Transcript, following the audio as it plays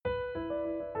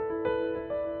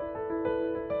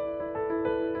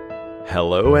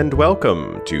Hello and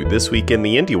welcome to This Week in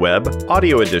the Indie Web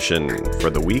audio edition for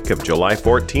the week of July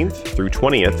 14th through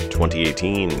 20th,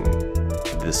 2018.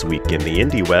 This Week in the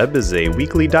Indie Web is a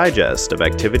weekly digest of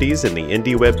activities in the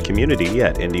Indie Web community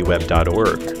at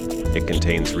indieweb.org. It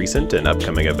contains recent and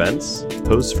upcoming events,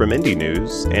 posts from indie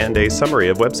news, and a summary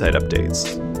of website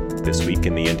updates. This Week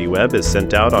in the Indie Web is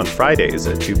sent out on Fridays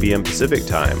at 2 p.m. Pacific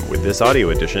Time, with this audio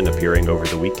edition appearing over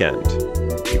the weekend.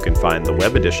 You can find the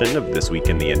web edition of This Week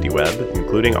in the Indie Web,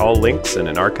 including all links and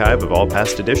an archive of all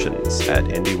past editions, at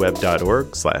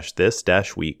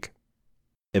indieweb.org/this-week.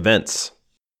 Events.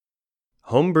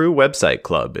 Homebrew Website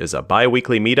Club is a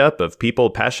bi-weekly meetup of people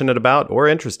passionate about or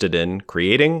interested in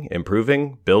creating,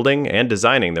 improving, building, and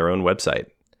designing their own website.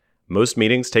 Most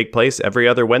meetings take place every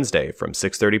other Wednesday from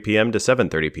 6:30 p.m. to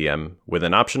 7:30 p.m., with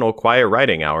an optional quiet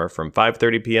writing hour from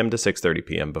 5:30 p.m. to 6:30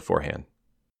 p.m. beforehand.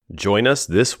 Join us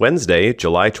this Wednesday,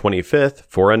 July 25th,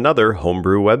 for another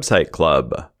Homebrew Website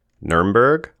Club.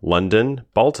 Nuremberg, London,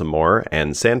 Baltimore,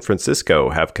 and San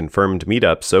Francisco have confirmed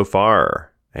meetups so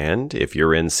far. And if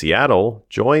you're in Seattle,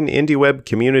 join IndieWeb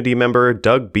community member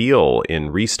Doug Beal in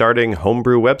restarting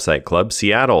Homebrew Website Club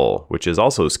Seattle, which is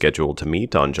also scheduled to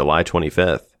meet on July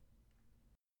 25th.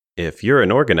 If you're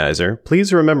an organizer,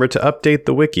 please remember to update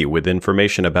the wiki with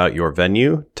information about your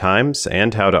venue, times,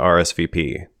 and how to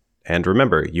RSVP. And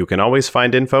remember, you can always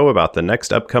find info about the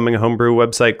next upcoming Homebrew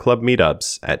Website Club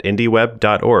meetups at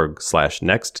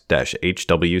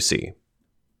indieweb.org/next-HWC.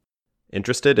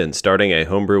 Interested in starting a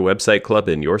Homebrew Website Club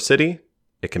in your city?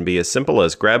 It can be as simple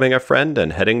as grabbing a friend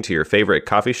and heading to your favorite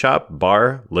coffee shop,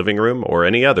 bar, living room, or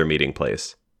any other meeting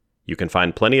place. You can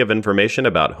find plenty of information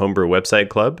about Homebrew Website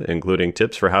Club, including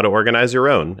tips for how to organize your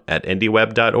own, at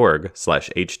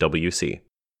indieweb.org/HWC.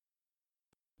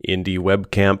 Indie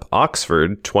WebCamp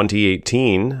Oxford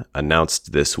 2018,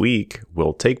 announced this week,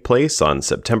 will take place on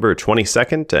September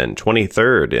 22nd and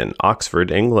 23rd in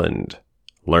Oxford, England.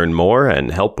 Learn more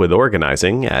and help with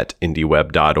organizing at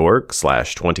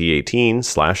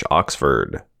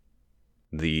indieweb.org/2018/Oxford.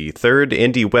 The third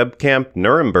Indie WebCamp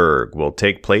Nuremberg will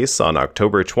take place on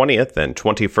October 20th and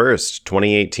 21st,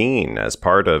 2018, as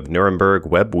part of Nuremberg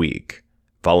Web Week.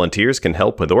 Volunteers can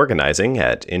help with organizing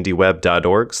at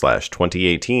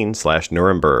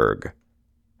indieweb.org/2018/Nuremberg.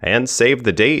 And save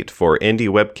the date for Indie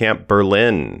WebCamp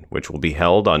Berlin, which will be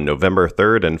held on November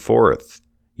 3rd and 4th.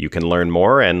 You can learn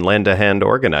more and lend a hand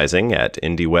organizing at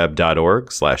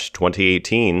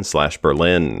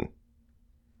indieweb.org/2018/Berlin.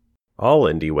 All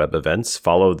IndieWeb events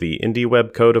follow the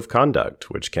IndieWeb Code of Conduct,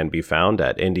 which can be found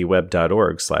at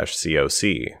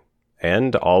indieweb.org/COC.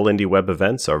 And all IndieWeb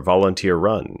events are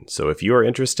volunteer-run, so if you are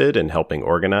interested in helping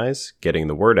organize, getting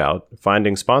the word out,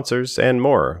 finding sponsors, and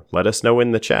more, let us know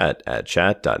in the chat at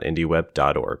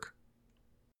chat.indieweb.org.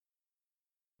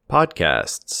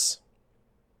 Podcasts.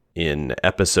 In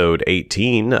episode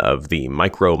 18 of the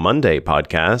Micro Monday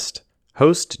podcast,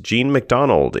 host Gene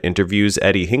McDonald interviews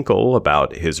Eddie Hinkle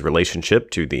about his relationship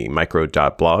to the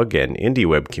Micro.blog and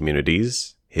IndieWeb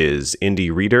communities, his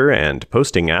Indie Reader and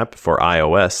posting app for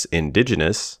iOS,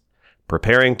 Indigenous,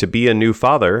 preparing to be a new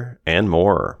father, and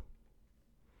more.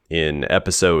 In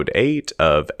episode 8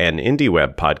 of An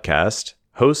IndieWeb podcast,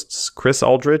 hosts Chris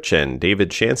Aldrich and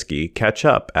David Shansky catch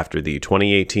up after the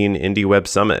 2018 IndieWeb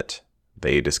Summit.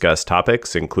 They discuss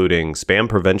topics including spam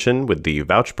prevention with the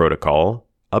Vouch protocol,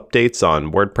 updates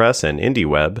on WordPress and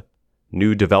IndieWeb,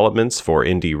 new developments for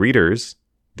indie readers,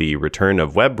 the return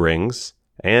of web rings,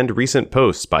 and recent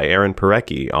posts by Aaron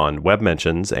Parecki on Web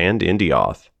Mentions and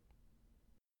IndieAuth.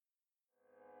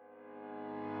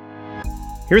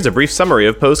 Here's a brief summary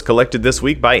of posts collected this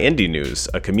week by Indie News,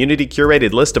 a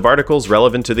community-curated list of articles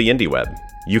relevant to the indie web.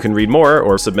 You can read more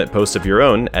or submit posts of your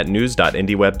own at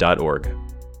news.indieweb.org.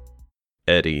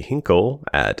 Eddie Hinkle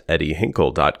at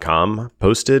eddiehinkle.com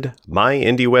posted My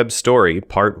IndieWeb Story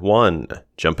Part 1,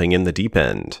 Jumping in the Deep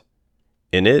End.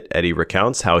 In it, Eddie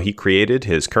recounts how he created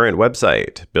his current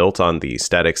website, built on the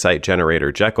static site generator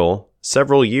Jekyll,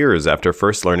 several years after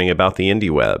first learning about the indie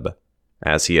web.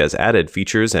 As he has added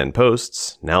features and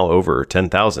posts, now over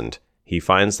 10,000, he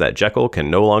finds that Jekyll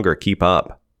can no longer keep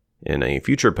up. In a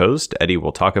future post, Eddie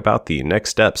will talk about the next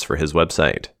steps for his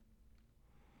website.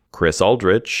 Chris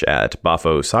Aldrich at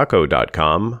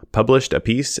bafosako.com published a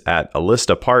piece at A List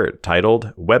Apart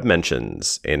titled Web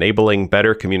Mentions, Enabling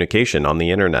Better Communication on the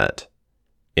Internet.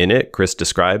 In it, Chris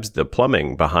describes the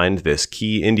plumbing behind this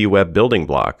key indie web building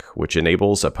block, which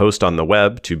enables a post on the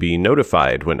web to be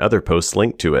notified when other posts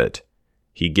link to it.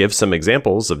 He gives some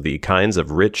examples of the kinds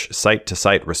of rich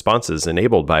site-to-site responses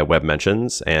enabled by Web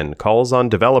Mentions and calls on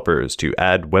developers to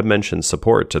add Web Mentions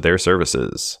support to their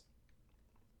services.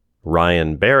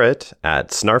 Ryan Barrett at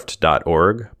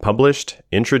snarfed.org published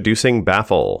Introducing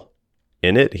Baffle.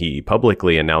 In it, he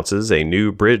publicly announces a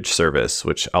new bridge service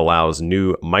which allows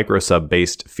new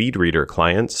microsub-based feed reader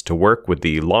clients to work with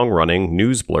the long-running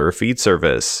NewsBlur feed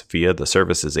service via the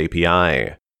service's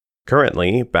API.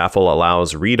 Currently, Baffle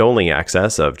allows read-only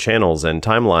access of channels and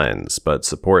timelines, but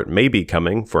support may be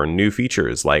coming for new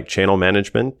features like channel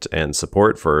management and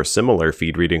support for similar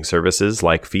feed reading services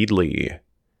like Feedly.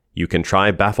 You can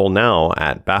try Baffle now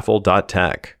at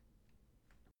baffle.tech.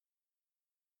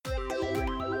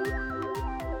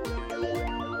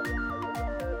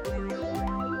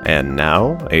 And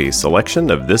now, a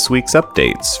selection of this week's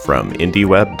updates from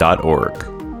IndieWeb.org.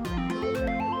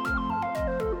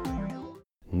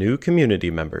 New community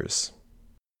members.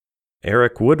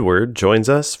 Eric Woodward joins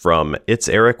us from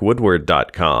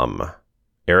itsericwoodward.com.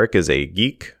 Eric is a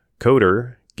geek,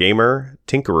 coder, gamer,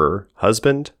 tinkerer,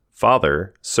 husband,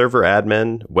 father, server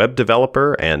admin, web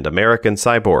developer, and American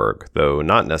cyborg, though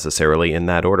not necessarily in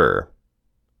that order.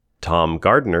 Tom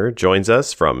Gardner joins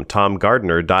us from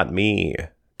tomgardner.me.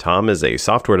 Tom is a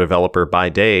software developer by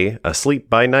day, asleep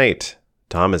by night.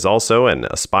 Tom is also an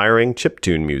aspiring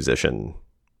chiptune musician.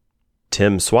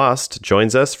 Tim Swast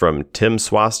joins us from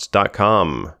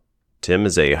timswast.com. Tim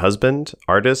is a husband,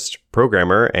 artist,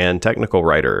 programmer, and technical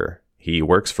writer. He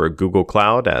works for Google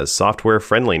Cloud as software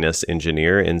friendliness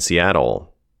engineer in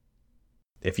Seattle.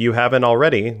 If you haven't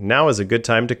already, now is a good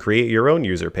time to create your own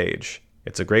user page.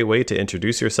 It's a great way to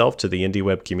introduce yourself to the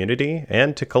IndieWeb community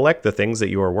and to collect the things that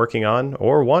you are working on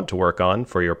or want to work on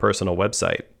for your personal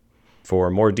website. For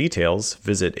more details,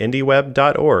 visit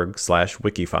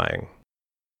indieweb.org/wikifying.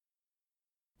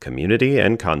 Community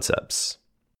and concepts.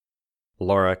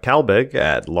 Laura Kalbig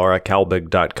at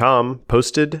laurakalbig.com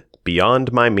posted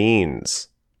Beyond My Means.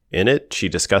 In it, she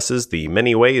discusses the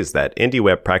many ways that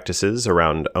IndieWeb practices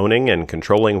around owning and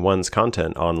controlling one's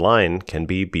content online can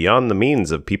be beyond the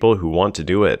means of people who want to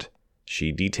do it.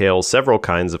 She details several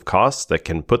kinds of costs that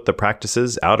can put the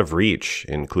practices out of reach,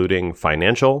 including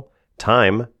financial,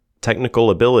 time, technical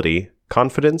ability,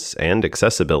 confidence, and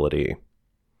accessibility.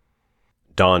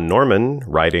 Don Norman,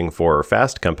 writing for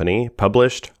Fast Company,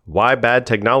 published Why Bad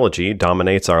Technology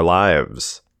Dominates Our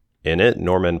Lives. In it,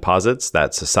 Norman posits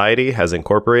that society has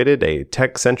incorporated a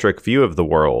tech-centric view of the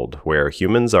world, where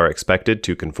humans are expected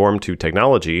to conform to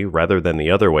technology rather than the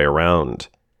other way around.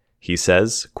 He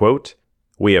says, quote,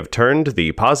 "We have turned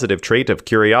the positive trait of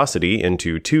curiosity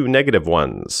into two negative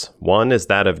ones. One is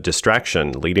that of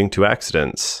distraction leading to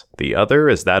accidents. The other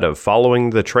is that of following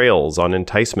the trails on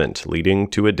enticement leading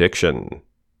to addiction."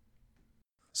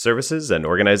 Services and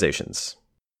organizations.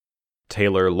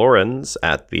 Taylor Lorenz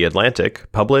at The Atlantic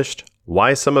published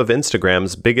Why Some of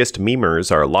Instagram's Biggest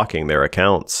Memers Are Locking Their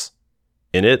Accounts.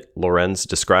 In it, Lorenz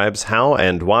describes how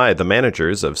and why the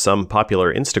managers of some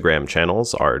popular Instagram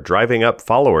channels are driving up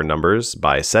follower numbers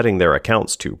by setting their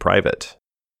accounts to private.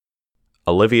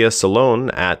 Olivia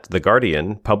Salone at The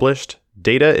Guardian published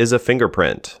Data is a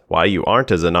Fingerprint, Why You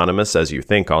Aren't as Anonymous as You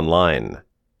Think Online.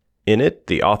 In it,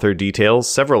 the author details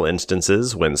several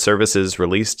instances when services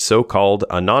released so-called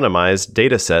anonymized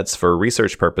datasets for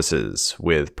research purposes,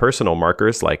 with personal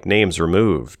markers like names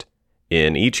removed.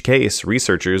 In each case,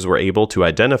 researchers were able to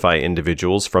identify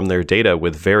individuals from their data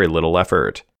with very little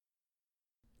effort.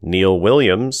 Neil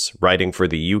Williams, writing for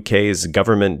the UK's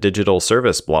Government Digital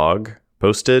Service blog,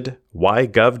 posted why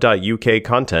gov.uk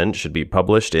content should be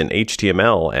published in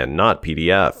HTML and not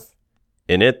PDF.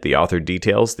 In it, the author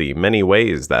details the many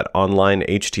ways that online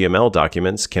HTML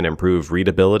documents can improve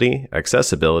readability,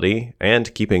 accessibility,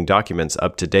 and keeping documents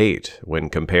up to date when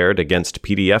compared against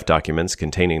PDF documents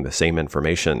containing the same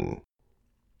information.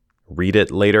 Read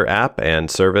It Later app and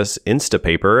service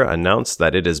Instapaper announced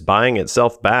that it is buying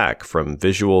itself back from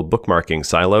visual bookmarking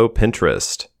silo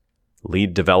Pinterest.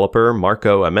 Lead developer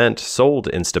Marco Ament sold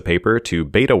Instapaper to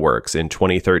BetaWorks in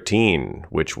 2013,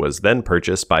 which was then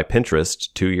purchased by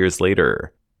Pinterest 2 years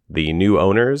later. The new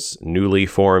owners, newly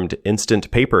formed Instant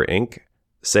Paper Inc.,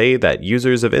 say that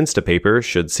users of Instapaper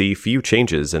should see few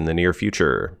changes in the near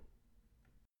future.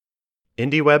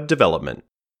 IndieWeb development.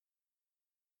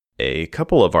 A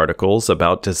couple of articles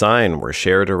about design were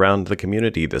shared around the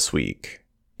community this week.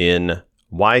 In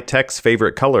Why Tech's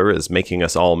Favorite Color is Making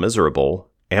Us All Miserable,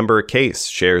 Amber Case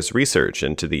shares research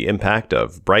into the impact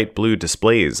of bright blue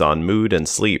displays on mood and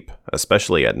sleep,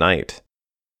 especially at night.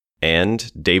 And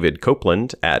David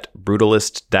Copeland at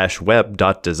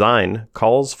brutalist-web.design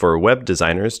calls for web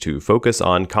designers to focus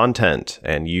on content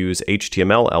and use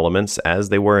HTML elements as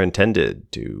they were intended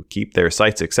to keep their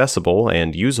sites accessible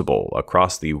and usable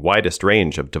across the widest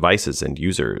range of devices and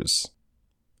users.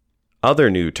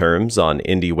 Other new terms on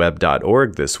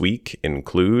IndieWeb.org this week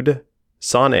include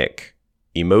Sonic,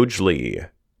 Emojli,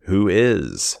 Who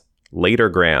Is,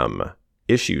 Latergram,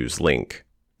 Issues Link,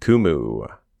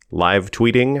 Kumu, Live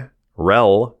Tweeting,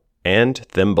 Rel, and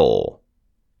Thimble.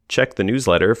 Check the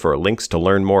newsletter for links to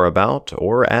learn more about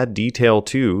or add detail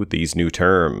to these new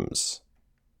terms.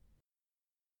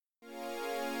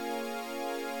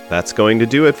 That's going to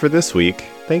do it for this week.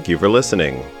 Thank you for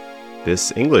listening.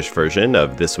 This English version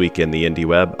of This Week in the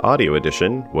IndieWeb audio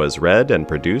edition was read and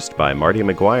produced by Marty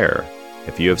McGuire.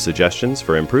 If you have suggestions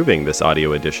for improving this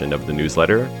audio edition of the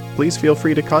newsletter, please feel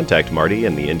free to contact Marty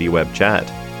in the IndieWeb chat.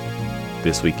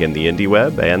 This Week in the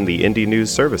IndieWeb and the Indie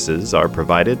News services are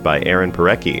provided by Aaron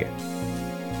Parecki.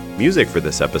 Music for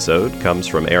this episode comes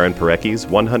from Aaron Parecki's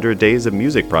 100 Days of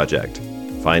Music project.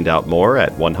 Find out more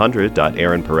at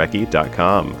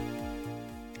 100.aaronparecki.com.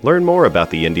 Learn more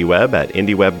about the IndieWeb at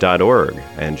indieweb.org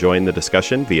and join the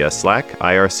discussion via Slack,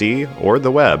 IRC, or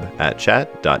the web at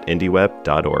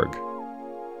chat.indieweb.org.